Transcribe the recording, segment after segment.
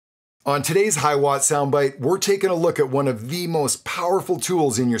On today's Hiwatt soundbite, we're taking a look at one of the most powerful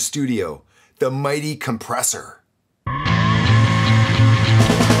tools in your studio, the MIGHTY Compressor.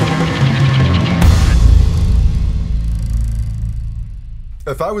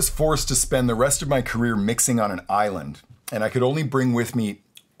 If I was forced to spend the rest of my career mixing on an island, and I could only bring with me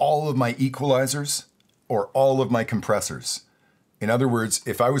all of my equalizers or all of my compressors, in other words,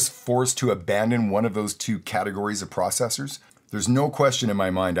 if I was forced to abandon one of those two categories of processors, there's no question in my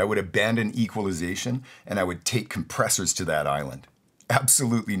mind I would abandon equalization and I would take compressors to that island.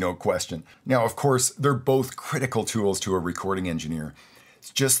 Absolutely no question. Now, of course, they're both critical tools to a recording engineer.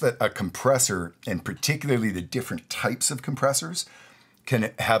 It's just that a compressor, and particularly the different types of compressors,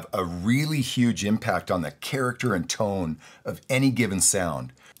 can have a really huge impact on the character and tone of any given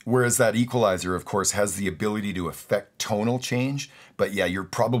sound. Whereas that equalizer, of course, has the ability to affect tonal change, but yeah, you're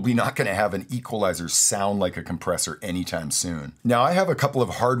probably not going to have an equalizer sound like a compressor anytime soon. Now, I have a couple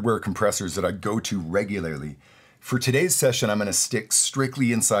of hardware compressors that I go to regularly. For today's session, I'm going to stick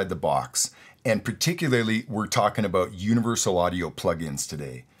strictly inside the box, and particularly, we're talking about Universal Audio plugins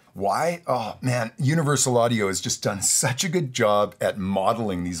today. Why? Oh man, Universal Audio has just done such a good job at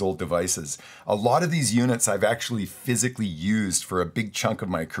modeling these old devices. A lot of these units I've actually physically used for a big chunk of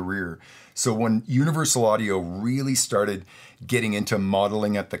my career. So when Universal Audio really started getting into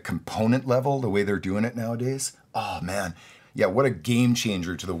modeling at the component level, the way they're doing it nowadays, oh man, yeah, what a game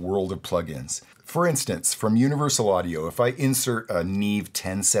changer to the world of plugins. For instance, from Universal Audio, if I insert a Neve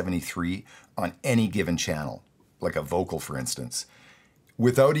 1073 on any given channel, like a vocal for instance,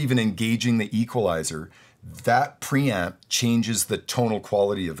 without even engaging the equalizer, that preamp changes the tonal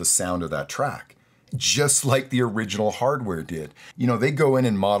quality of the sound of that track, just like the original hardware did. You know, they go in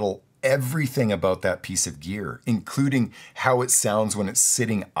and model everything about that piece of gear, including how it sounds when it's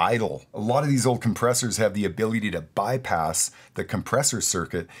sitting idle. A lot of these old compressors have the ability to bypass the compressor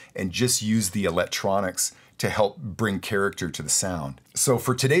circuit and just use the electronics to help bring character to the sound. So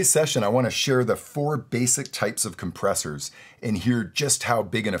for today's session, I want to share the 4 basic types of compressors and hear just how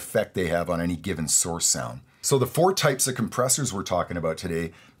big an effect they have on any given source sound. So the 4 types of compressors we're talking about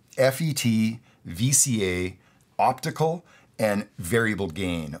today: FET, VCA, optical, and variable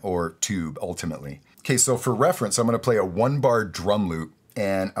gain, or tube ultimately. Okay, so for reference, I'm going to play a 1-bar drum loop,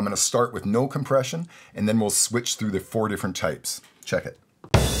 and I'm going to start with no compression, and then we'll switch through the 4 different types. Check it.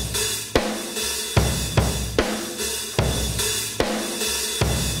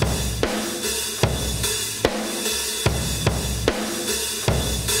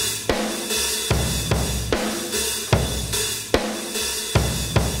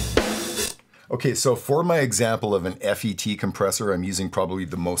 Okay, so for my example of an FET compressor, I'm using probably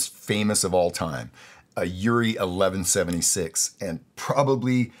the most famous of all time, a Yuri 1176, and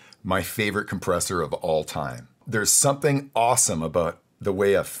probably my favorite compressor of all time. There's something awesome about the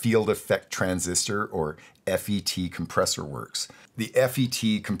way a field effect transistor, or FET compressor, works. The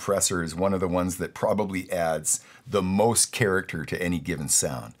FET compressor is one of the ones that probably adds the most character to any given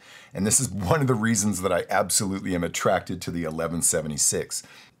sound. And this is one of the reasons that I absolutely am attracted to the 1176.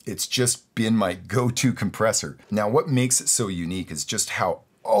 It's just been my go-to compressor. Now, what makes it so unique is just how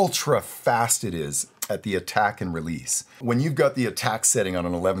ultra fast it is at the attack and release. When you've got the attack setting on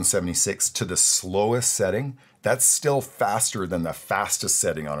an 1176 to the slowest setting, that's still faster than the fastest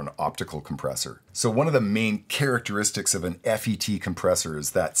setting on an optical compressor. So one of the main characteristics of an FET compressor is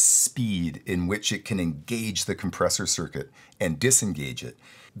that speed in which it can engage the compressor circuit and disengage it.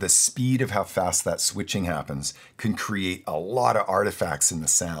 The speed of how fast that switching happens can create a lot of artifacts in the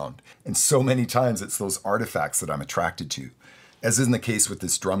sound. And so many times it's those artifacts that I'm attracted to, as is the case with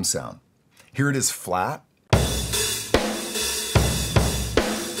this drum sound. Here it is flat,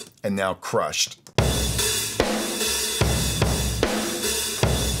 and now crushed.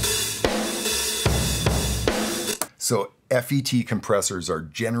 So FET compressors are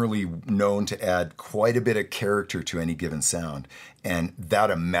generally known to add quite a bit of character to any given sound, and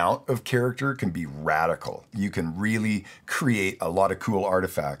that amount of character can be radical. You can really create a lot of cool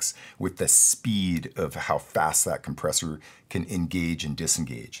artifacts with the speed of how fast that compressor can engage and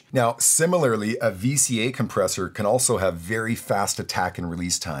disengage. Now, similarly, a VCA compressor can also have very fast attack and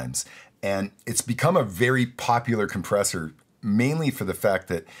release times, and it's become a very popular compressor mainly for the fact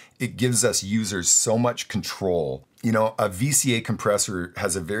that it gives us users so much control. You know, a VCA compressor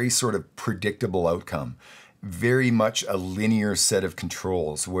has a very sort of predictable outcome, very much a linear set of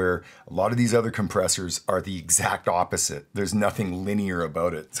controls, where a lot of these other compressors are the exact opposite. There's nothing linear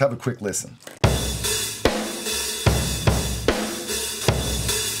about it. Let's have a quick listen.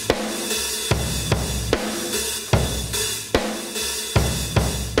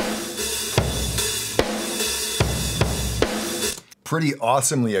 pretty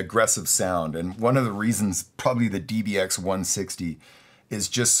awesomely aggressive sound, and one of the reasons probably the DBX 160 is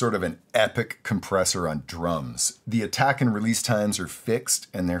just sort of an epic compressor on drums. The attack and release times are fixed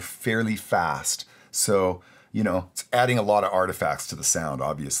and they're fairly fast, so, you know, it's adding a lot of artifacts to the sound,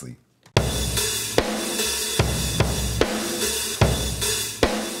 obviously.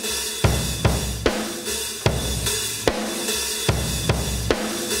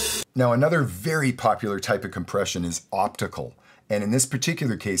 Now, another very popular type of compression is optical. And in this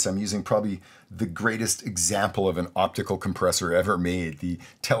particular case, I'm using probably the greatest example of an optical compressor ever made, the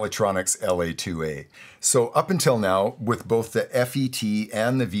Teletronics LA2A. So up until now, with both the FET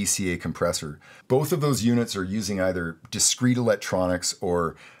and the VCA compressor, both of those units are using either discrete electronics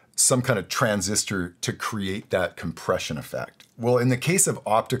or some kind of transistor to create that compression effect. Well, in the case of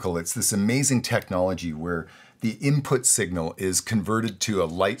optical, it's this amazing technology where the input signal is converted to a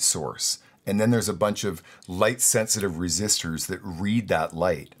light source, and then there's a bunch of light-sensitive resistors that read that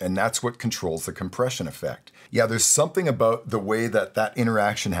light, and that's what controls the compression effect. Yeah, there's something about the way that that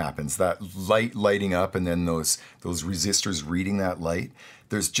interaction happens, that light lighting up and then those resistors reading that light.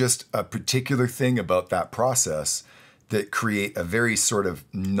 There's just a particular thing about that process that create a very sort of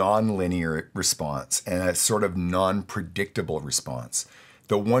non-linear response and a sort of non-predictable response.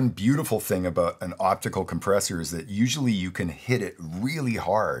 The one beautiful thing about an optical compressor is that usually you can hit it really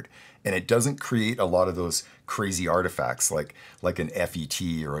hard and it doesn't create a lot of those crazy artifacts like an FET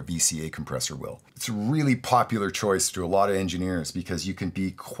or a VCA compressor will. It's a really popular choice to a lot of engineers because you can be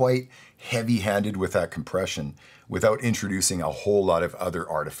quite heavy-handed with that compression without introducing a whole lot of other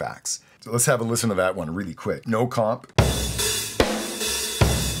artifacts. So let's have a listen to that one really quick. No comp.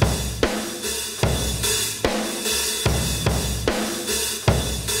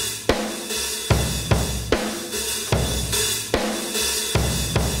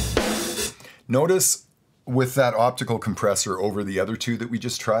 Notice with that optical compressor over the other two that we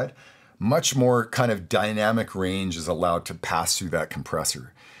just tried, much more kind of dynamic range is allowed to pass through that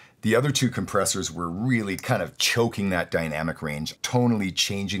compressor. The other two compressors were really kind of choking that dynamic range, tonally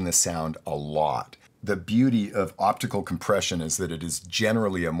changing the sound a lot. The beauty of optical compression is that it is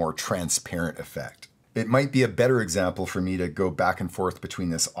generally a more transparent effect. It might be a better example for me to go back and forth between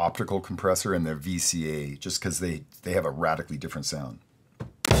this optical compressor and the VCA, just because they have a radically different sound.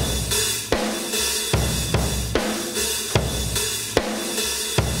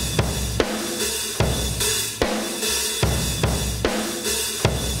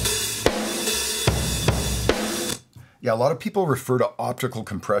 Yeah, a lot of people refer to optical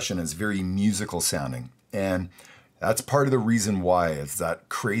compression as very musical sounding, and that's part of the reason why. It's that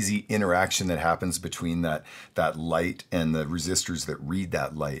crazy interaction that happens between that light and the resistors that read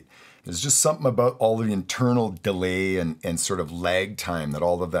that light. There's just something about all the internal delay and sort of lag time that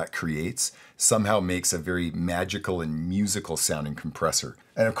all of that creates somehow makes a very magical and musical sounding compressor.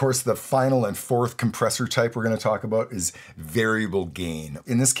 And of course, the final and fourth compressor type we're going to talk about is variable gain.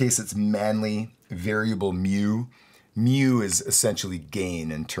 In this case, it's manly variable mu. Mu is essentially gain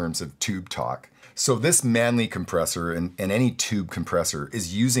in terms of tube talk. So this manly compressor and any tube compressor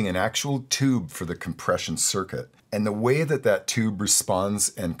is using an actual tube for the compression circuit. And the way that that tube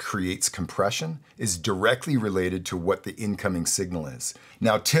responds and creates compression is directly related to what the incoming signal is.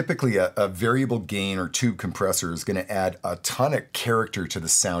 Now, typically a variable gain or tube compressor is going to add a ton of character to the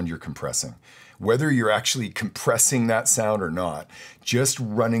sound you're compressing. Whether you're actually compressing that sound or not, just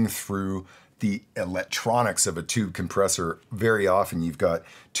running through the electronics of a tube compressor, very often you've got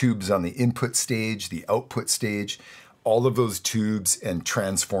tubes on the input stage, the output stage. All of those tubes and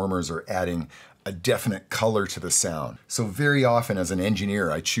transformers are adding a definite color to the sound. So very often as an engineer,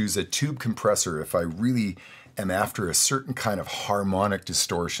 I choose a tube compressor if I really am after a certain kind of harmonic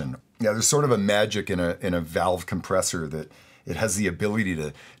distortion. Yeah, there's sort of a magic in a valve compressor that it has the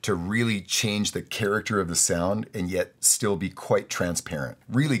ability to really change the character of the sound and yet still be quite transparent.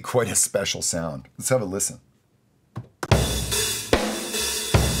 Really quite a special sound. Let's have a listen.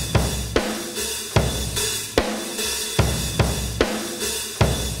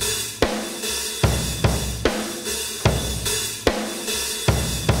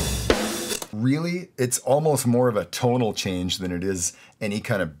 Really, it's almost more of a tonal change than it is any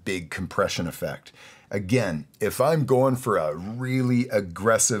kind of big compression effect. Again, if I'm going for a really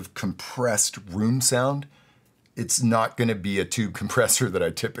aggressive compressed room sound, it's not going to be a tube compressor that I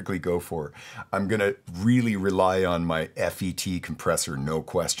typically go for. I'm going to really rely on my FET compressor, no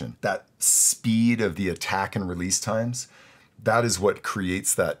question. That speed of the attack and release times, that is what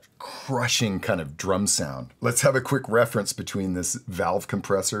creates that crushing kind of drum sound. Let's have a quick reference between this valve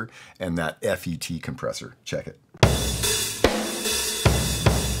compressor and that FET compressor. Check it.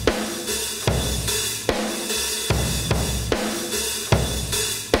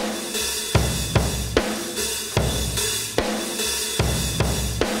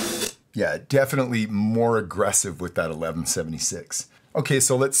 Yeah, definitely more aggressive with that 1176. Okay,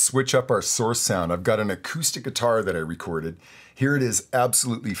 so let's switch up our source sound. I've got an acoustic guitar that I recorded. Here it is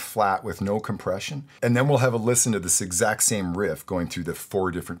absolutely flat with no compression. And then we'll have a listen to this exact same riff going through the 4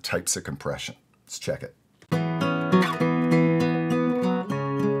 different types of compression. Let's check it.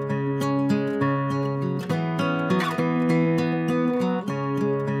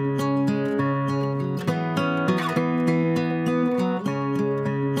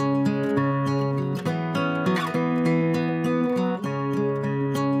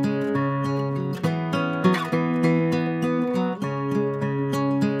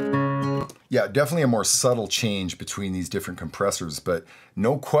 Yeah, definitely a more subtle change between these different compressors, but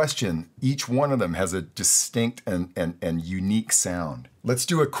no question, each one of them has a distinct and unique sound. Let's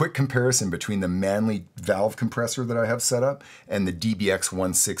do a quick comparison between the Manley valve compressor that I have set up and the DBX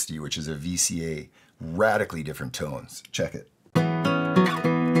 160, which is a VCA. Radically different tones. Check it.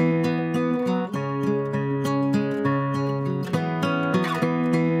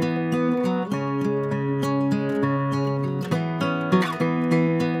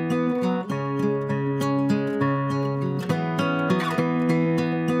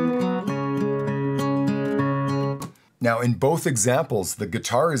 Now, in both examples, the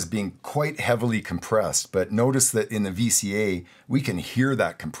guitar is being quite heavily compressed, but notice that in the VCA, we can hear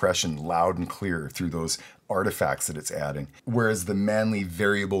that compression loud and clear through those artifacts that it's adding. Whereas the Manley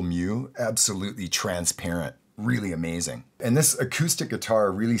Variable Mu, absolutely transparent, really amazing. And this acoustic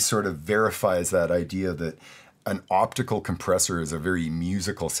guitar really sort of verifies that idea that an optical compressor is a very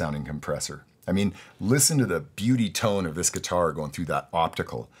musical sounding compressor. I mean, listen to the beauty tone of this guitar going through that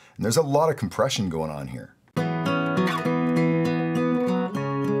optical. And there's a lot of compression going on here.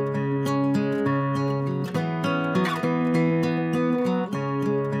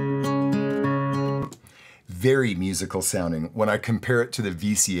 Very musical sounding when I compare it to the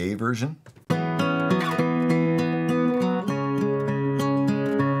VCA version.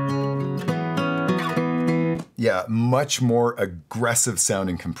 Yeah, much more aggressive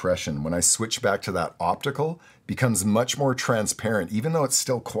sounding compression. When I switch back to that optical, becomes much more transparent, even though it's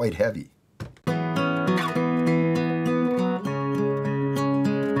still quite heavy.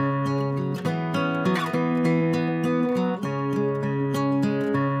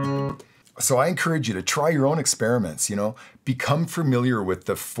 So I encourage you to try your own experiments, become familiar with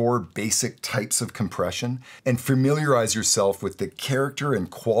the 4 basic types of compression and familiarize yourself with the character and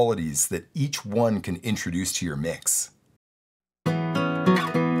qualities that each one can introduce to your mix.